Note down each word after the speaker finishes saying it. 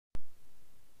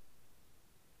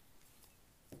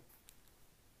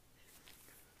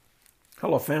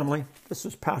Hello, family. This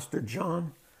is Pastor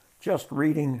John, just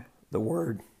reading the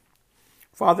Word.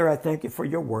 Father, I thank you for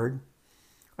your Word.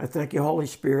 I thank you, Holy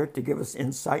Spirit, to give us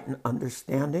insight and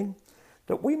understanding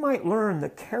that we might learn the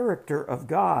character of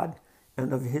God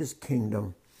and of his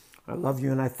kingdom. I love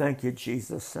you and I thank you,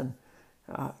 Jesus, and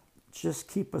just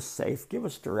keep us safe. Give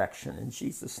us direction in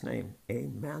Jesus' name.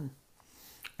 Amen.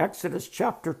 Exodus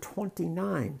chapter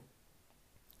 29.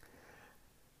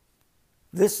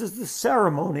 This is the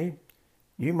ceremony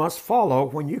you must follow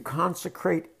when you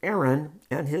consecrate Aaron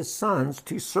and his sons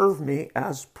to serve me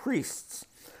as priests.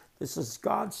 This is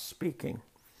God speaking.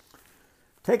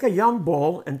 Take a young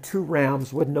bull and 2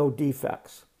 rams with no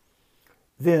defects.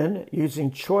 Then,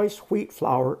 using choice wheat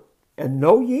flour and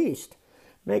no yeast,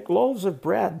 make loaves of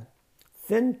bread,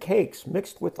 thin cakes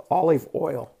mixed with olive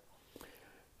oil,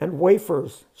 and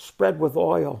wafers spread with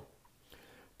oil.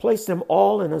 Place them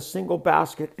all in a single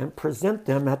basket and present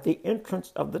them at the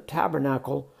entrance of the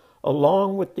tabernacle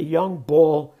along with the young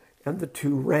bull and the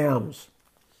 2 rams.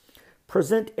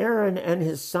 Present Aaron and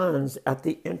his sons at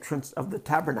the entrance of the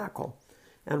tabernacle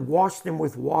and wash them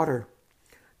with water.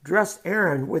 Dress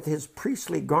Aaron with his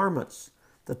priestly garments,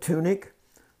 the tunic,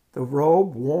 the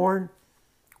robe worn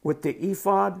with the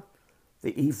ephod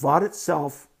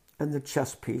itself, and the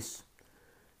chest piece.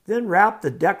 Then wrap the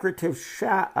decorative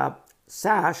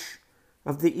sash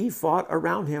of the ephod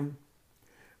around him.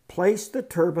 Place the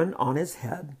turban on his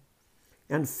head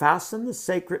and fasten the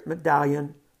sacred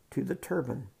medallion to the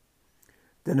turban.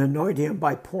 Then anoint him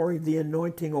by pouring the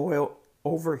anointing oil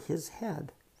over his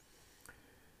head.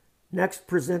 Next,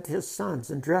 present his sons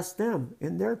and dress them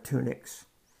in their tunics.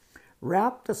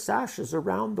 Wrap the sashes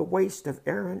around the waist of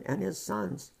Aaron and his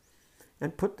sons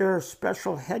and put their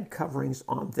special head coverings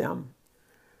on them.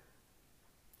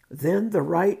 Then the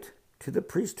right to the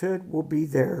priesthood will be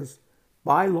theirs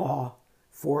by law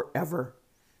forever.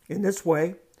 In this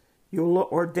way, you will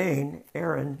ordain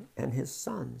Aaron and his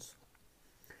sons.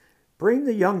 Bring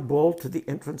the young bull to the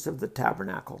entrance of the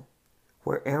tabernacle,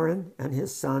 where Aaron and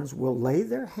his sons will lay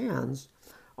their hands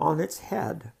on its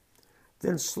head.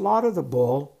 Then slaughter the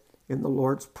bull in the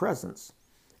Lord's presence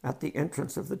at the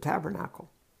entrance of the tabernacle.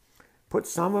 Put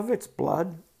some of its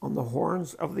blood on the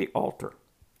horns of the altar.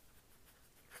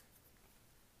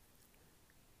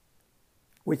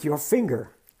 With your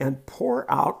finger and pour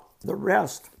out the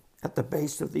rest at the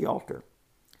base of the altar.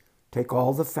 Take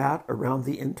all the fat around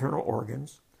the internal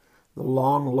organs, the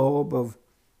long lobe of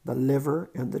the liver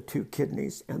and the 2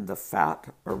 kidneys and the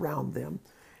fat around them,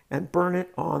 and burn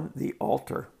it on the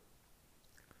altar.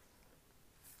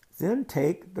 Then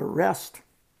take the rest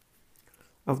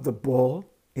of the bull,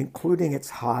 including its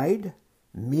hide,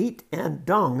 meat, and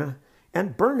dung,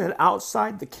 and burn it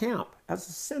outside the camp as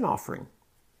a sin offering.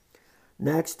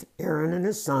 Next, Aaron and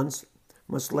his sons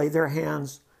must lay their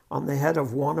hands on the head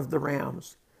of one of the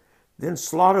rams. Then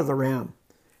slaughter the ram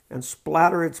and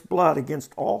splatter its blood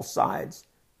against all sides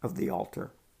of the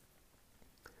altar.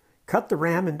 Cut the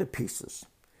ram into pieces.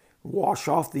 Wash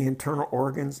off the internal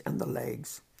organs and the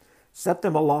legs. Set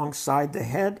them alongside the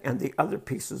head and the other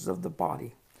pieces of the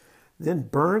body. Then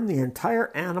burn the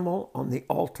entire animal on the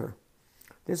altar.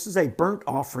 This is a burnt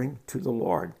offering to the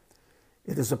Lord.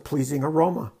 It is a pleasing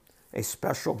aroma, a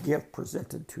special gift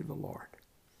presented to the Lord.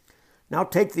 Now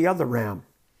take the other ram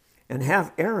and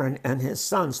have Aaron and his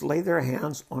sons lay their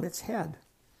hands on its head.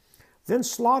 Then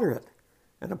slaughter it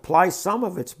and apply some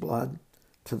of its blood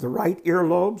to the right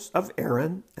earlobes of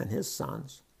Aaron and his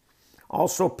sons.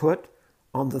 Also put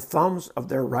on the thumbs of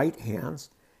their right hands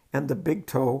and the big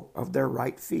toe of their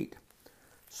right feet.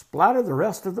 Splatter the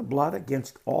rest of the blood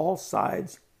against all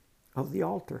sides of the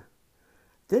altar.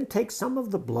 Then take some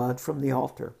of the blood from the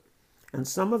altar and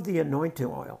some of the anointing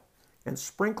oil and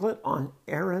sprinkle it on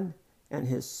Aaron and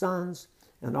his sons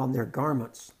and on their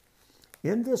garments.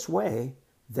 In this way,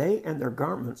 they and their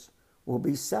garments will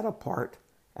be set apart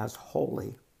as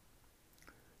holy.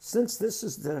 Since this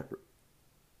is the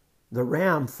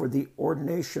ram for the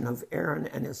ordination of Aaron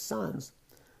and his sons,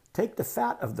 take the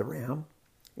fat of the ram,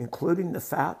 including the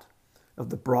fat of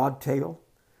the broad tail,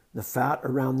 the fat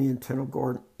around the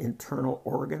internal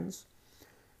organs,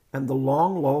 and the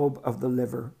long lobe of the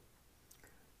liver,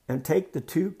 and take the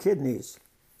 2 kidneys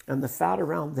and the fat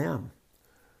around them,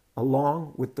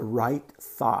 along with the right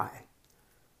thigh.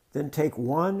 Then take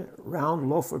 1 round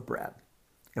loaf of bread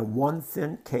and 1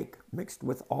 thin cake mixed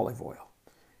with olive oil,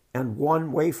 and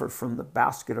 1 wafer from the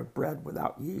basket of bread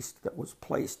without yeast that was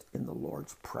placed in the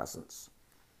Lord's presence.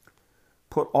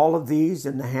 Put all of these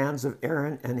in the hands of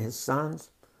Aaron and his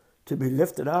sons to be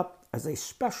lifted up as a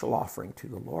special offering to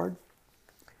the Lord.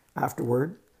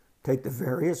 Afterward, take the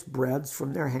various breads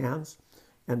from their hands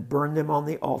and burn them on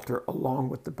the altar along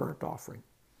with the burnt offering.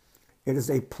 It is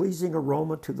a pleasing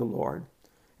aroma to the Lord,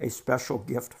 a special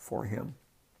gift for him.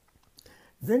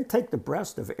 Then take the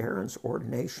breast of Aaron's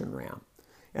ordination ram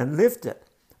and lift it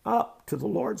up to the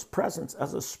Lord's presence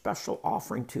as a special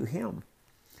offering to him.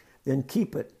 Then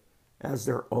keep it as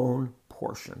their own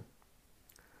portion.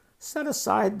 Set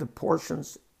aside the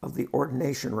portions of the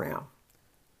ordination ram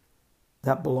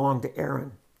that belong to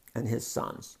Aaron and his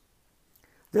sons.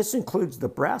 This includes the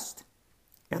breast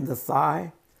and the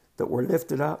thigh that were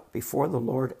lifted up before the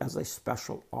Lord as a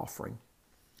special offering.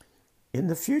 In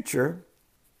the future,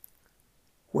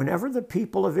 whenever the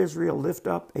people of Israel lift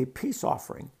up a peace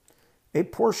offering, a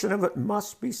portion of it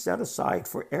must be set aside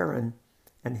for Aaron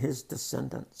and his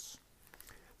descendants.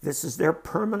 This is their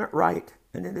permanent right,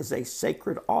 and it is a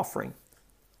sacred offering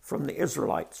from the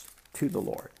Israelites to the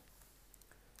Lord.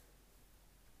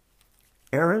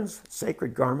 Aaron's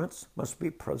sacred garments must be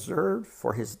preserved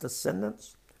for his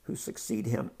descendants who succeed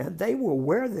him, and they will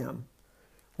wear them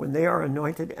when they are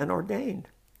anointed and ordained.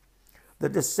 The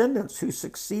descendants who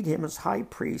succeed him as high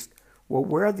priest will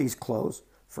wear these clothes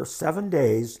for 7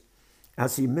 days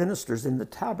as he ministers in the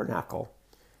tabernacle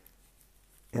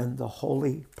and the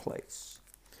holy place.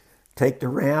 Take the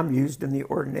ram used in the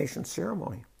ordination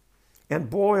ceremony and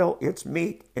boil its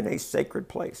meat in a sacred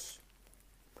place.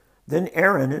 Then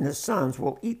Aaron and his sons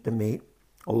will eat the meat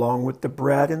along with the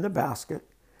bread in the basket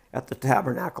at the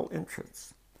tabernacle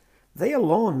entrance. They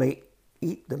alone may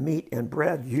eat the meat and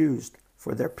bread used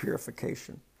for their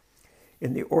purification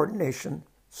in the ordination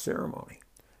ceremony.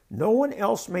 No one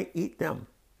else may eat them,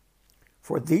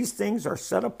 for these things are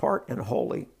set apart and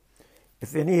holy.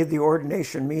 If any of the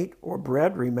ordination meat or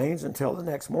bread remains until the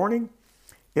next morning,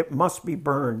 it must be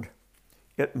burned.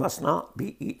 It must not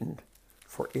be eaten,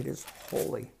 for it is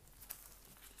holy.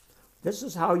 This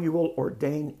is how you will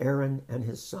ordain Aaron and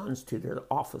his sons to their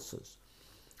offices,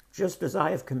 just as I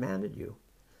have commanded you.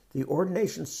 The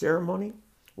ordination ceremony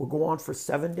will go on for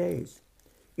 7 days.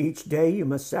 Each day you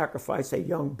must sacrifice a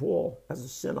young bull as a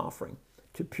sin offering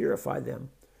to purify them,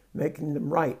 making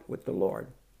them right with the Lord.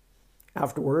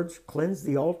 Afterwards, cleanse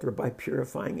the altar by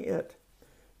purifying it.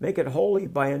 Make it holy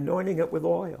by anointing it with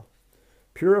oil.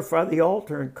 Purify the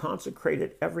altar and consecrate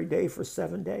it every day for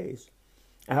 7 days.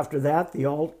 After that, the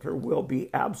altar will be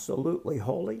absolutely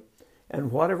holy,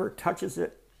 and whatever touches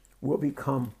it will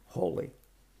become holy.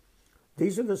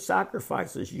 These are the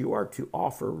sacrifices you are to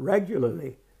offer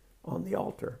regularly on the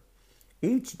altar.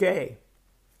 Each day,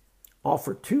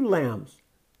 offer 2 lambs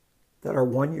that are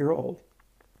 1 year old,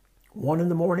 one in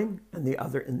the morning and the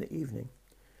other in the evening.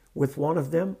 With one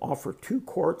of them, offer 2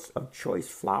 quarts of choice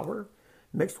flour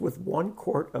mixed with 1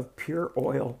 quart of pure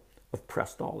oil of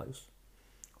pressed olives.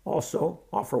 Also,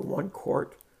 offer 1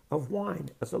 quart of wine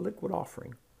as a liquid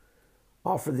offering.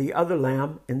 Offer the other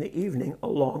lamb in the evening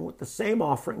along with the same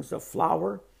offerings of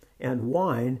flour and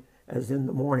wine as in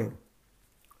the morning.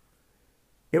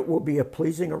 It will be a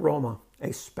pleasing aroma,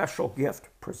 a special gift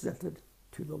presented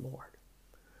to the Lord.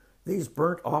 These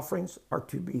burnt offerings are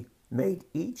to be made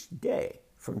each day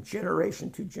from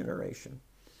generation to generation.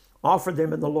 Offer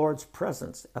them in the Lord's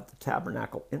presence at the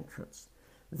tabernacle entrance.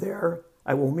 There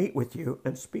I will meet with you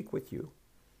and speak with you.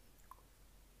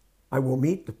 I will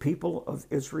meet the people of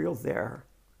Israel there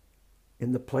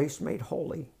in the place made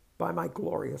holy by my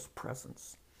glorious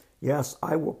presence. Yes,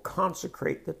 I will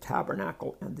consecrate the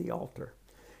tabernacle and the altar,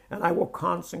 and I will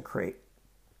consecrate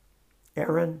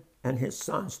Aaron and his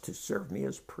sons to serve me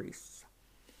as priests.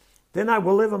 Then I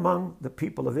will live among the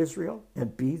people of Israel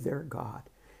and be their God,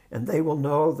 and they will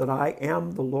know that I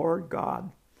am the Lord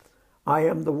God. I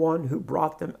am the one who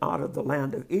brought them out of the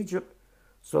land of Egypt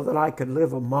so that I could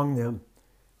live among them.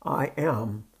 I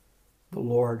am the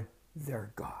Lord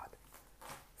their God.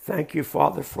 Thank you,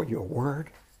 Father, for your word.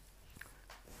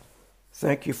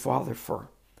 Thank you, Father, for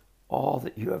all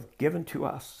that you have given to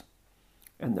us,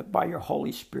 and that by your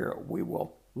Holy Spirit we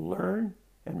will learn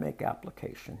and make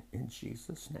application. In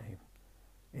Jesus' name,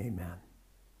 amen.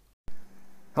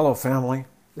 Hello, family.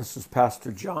 This is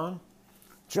Pastor John,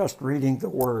 just reading the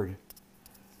word.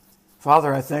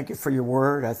 Father, I thank you for your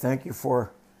word. I thank you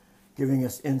for giving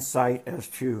us insight as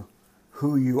to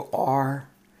who you are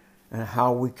and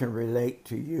how we can relate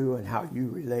to you and how you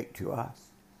relate to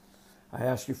us. I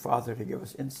ask you, Father, to give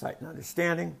us insight and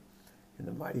understanding. In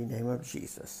the mighty name of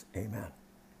Jesus, amen.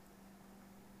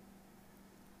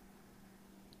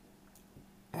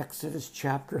 Exodus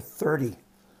chapter 30.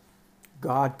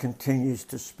 God continues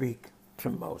to speak to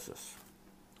Moses.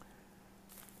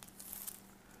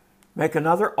 Make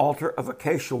another altar of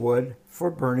acacia wood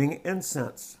for burning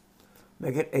incense.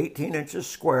 Make it 18 inches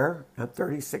square and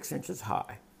 36 inches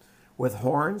high, with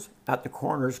horns at the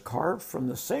corners carved from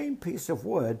the same piece of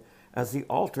wood as the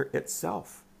altar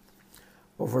itself.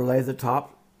 Overlay the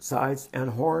top sides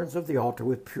and horns of the altar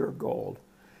with pure gold,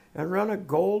 and run a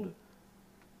gold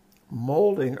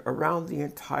molding around the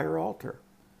entire altar.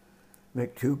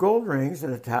 Make 2 gold rings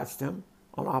and attach them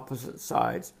on opposite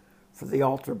sides for the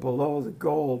altar below the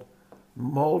gold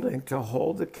molding to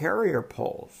hold the carrier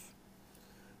poles.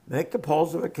 Make the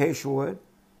poles of acacia wood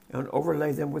and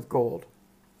overlay them with gold.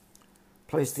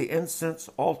 Place the incense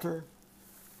altar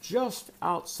just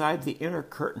outside the inner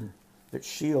curtain that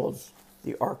shields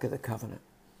the Ark of the Covenant,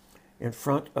 in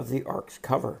front of the Ark's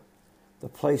cover, the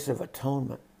place of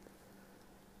atonement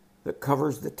that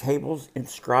covers the tables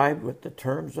inscribed with the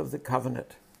terms of the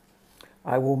covenant.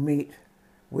 I will meet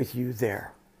with you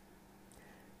there.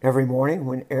 Every morning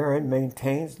when Aaron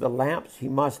maintains the lamps, he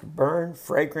must burn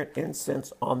fragrant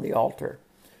incense on the altar.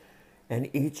 And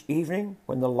each evening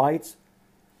when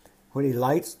he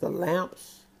lights the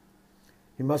lamps,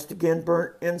 he must again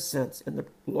burn incense in the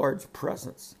Lord's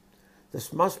presence.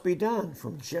 This must be done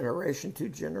from generation to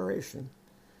generation.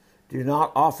 Do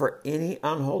not offer any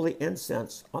unholy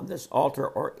incense on this altar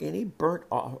or any burnt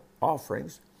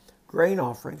offerings, grain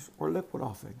offerings, or liquid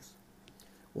offerings.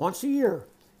 Once a year,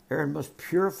 Aaron must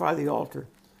purify the altar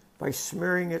by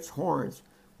smearing its horns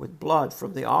with blood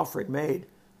from the offering made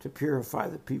to purify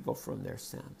the people from their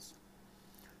sins.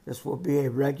 This will be a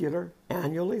regular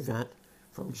annual event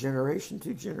from generation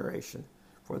to generation,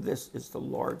 for this is the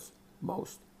Lord's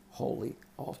most holy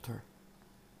altar.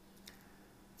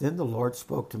 Then the Lord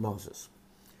spoke to Moses,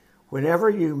 whenever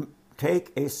you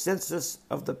take a census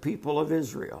of the people of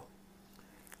Israel,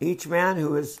 each man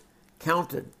who is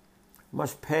counted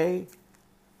must pay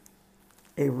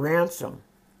a ransom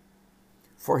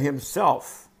for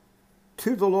himself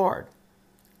to the Lord.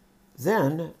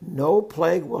 Then no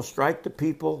plague will strike the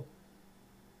people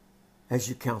as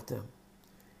you count them.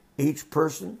 Each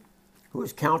person who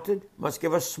is counted must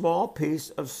give a small piece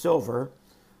of silver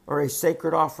or a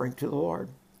sacred offering to the Lord.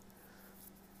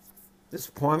 This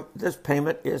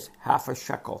payment is half a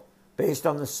shekel, based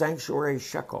on the sanctuary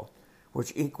shekel,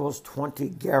 which equals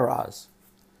 20 gerahs.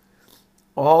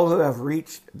 All who have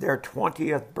reached their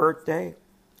 20th birthday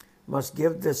must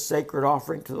give this sacred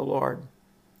offering to the Lord.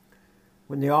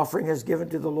 When the offering is given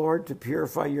to the Lord to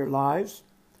purify your lives,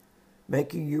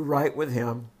 making you right with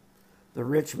him, the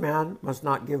rich man must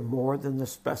not give more than the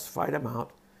specified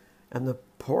amount, and the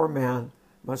poor man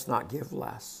must not give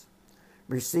less.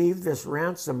 Receive this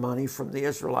ransom money from the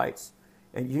Israelites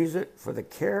and use it for the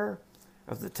care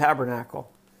of the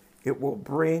tabernacle. It will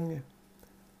bring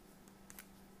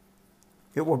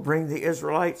the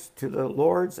Israelites to the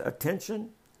Lord's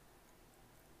attention,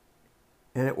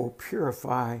 and it will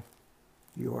purify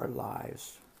your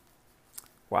lives.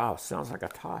 Wow, sounds like a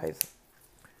tithe.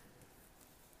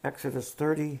 Exodus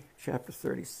 30, chapter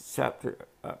 30,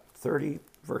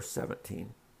 verse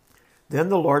 17. Then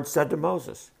the Lord said to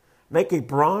Moses, make a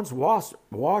bronze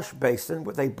wash basin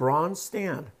with a bronze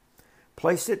stand.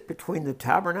 Place it between the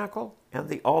tabernacle and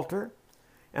the altar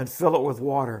and fill it with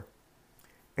water.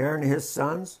 Aaron and his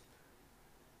sons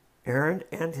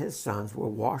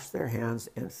will wash their hands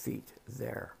and feet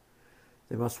there.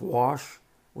 They must wash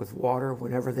with water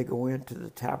whenever they go into the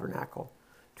tabernacle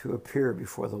to appear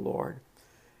before the Lord,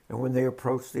 and when they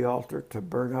approach the altar to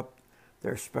burn up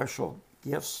their special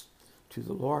gifts to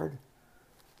the Lord,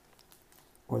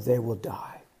 or they will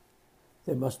die.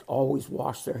 They must always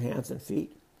wash their hands and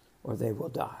feet, or they will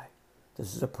die.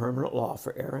 This is a permanent law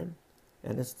for Aaron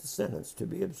and his descendants to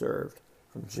be observed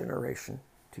from generation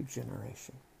to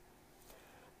generation.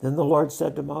 Then the Lord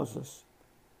said to Moses,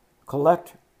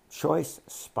 collect choice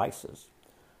spices,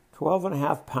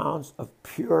 12.5 pounds of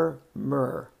pure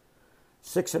myrrh,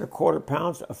 6.25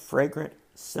 pounds of fragrant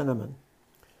cinnamon,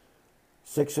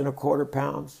 6.25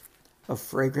 pounds of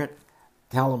fragrant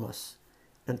calamus,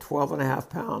 and 12.5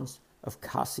 pounds of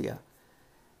cassia,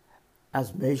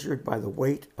 as measured by the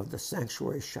weight of the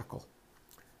sanctuary shekel.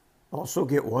 Also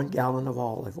get 1 gallon of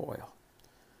olive oil.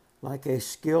 Like a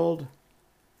skilled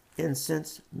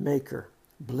incense maker,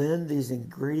 blend these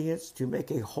ingredients to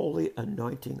make a holy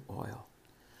anointing oil.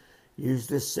 Use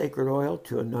this sacred oil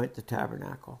to anoint the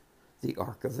tabernacle, the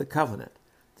Ark of the Covenant,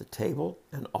 the table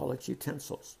and all its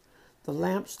utensils, the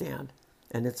lampstand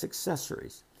and its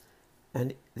accessories,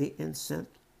 and the incense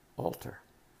altar,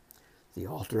 the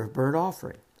altar of burnt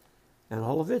offering, and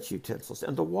all of its utensils,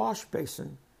 and the wash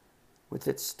basin with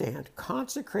its stand.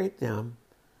 Consecrate them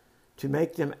to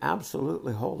make them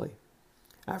absolutely holy.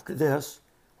 After this,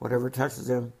 whatever touches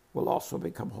them will also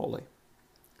become holy.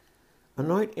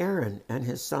 Anoint Aaron and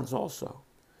his sons also,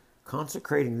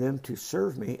 consecrating them to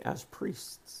serve me as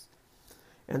priests.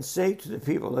 and say to the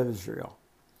people of Israel,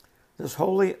 this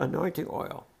holy anointing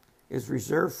oil is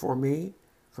reserved for me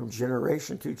from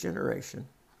generation to generation.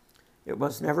 It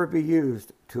must never be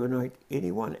used to anoint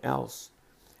anyone else,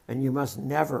 and you must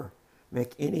never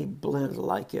make any blend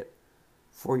like it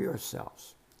for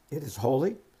yourselves. It is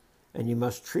holy, and you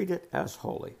must treat it as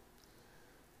holy.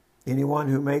 Anyone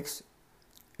who makes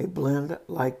a blend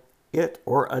like it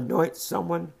or anoints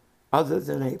someone other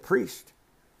than a priest,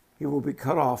 he will be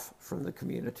cut off from the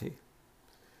community.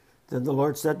 Then the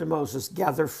Lord said to Moses,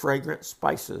 gather fragrant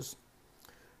spices,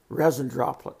 resin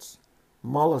droplets,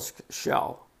 mollusk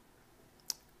shell,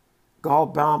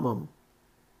 galbanum,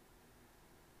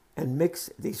 and mix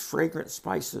these fragrant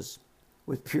spices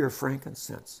with pure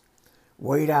frankincense,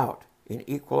 weighed out in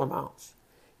equal amounts.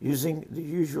 Using the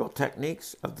usual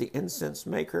techniques of the incense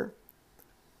maker,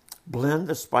 blend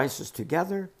the spices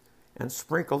together and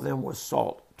sprinkle them with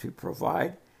salt to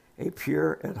provide a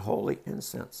pure and holy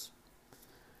incense.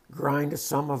 Grind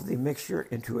some of the mixture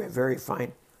into a very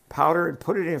fine powder and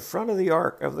put it in front of the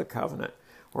Ark of the Covenant,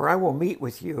 where I will meet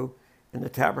with you in the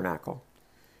tabernacle.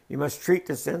 You must treat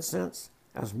this incense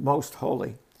as most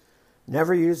holy.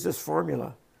 Never use this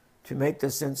formula to make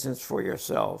this incense for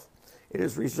yourself. It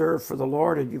is reserved for the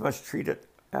Lord, and you must treat it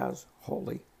as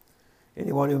holy.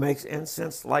 Anyone who makes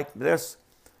incense like this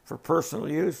for personal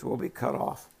use will be cut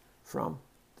off from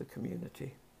the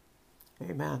community.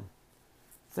 Amen.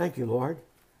 Thank you, Lord.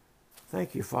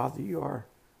 Thank you, Father. You are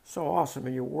so awesome,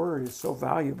 and your word is so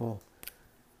valuable.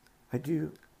 I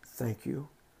do thank you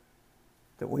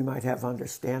that we might have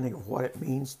understanding of what it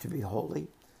means to be holy,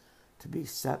 to be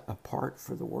set apart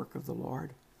for the work of the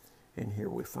Lord. And here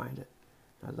we find it.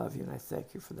 I love you, and I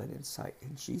thank you for that insight.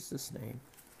 In Jesus' name,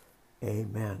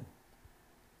 amen.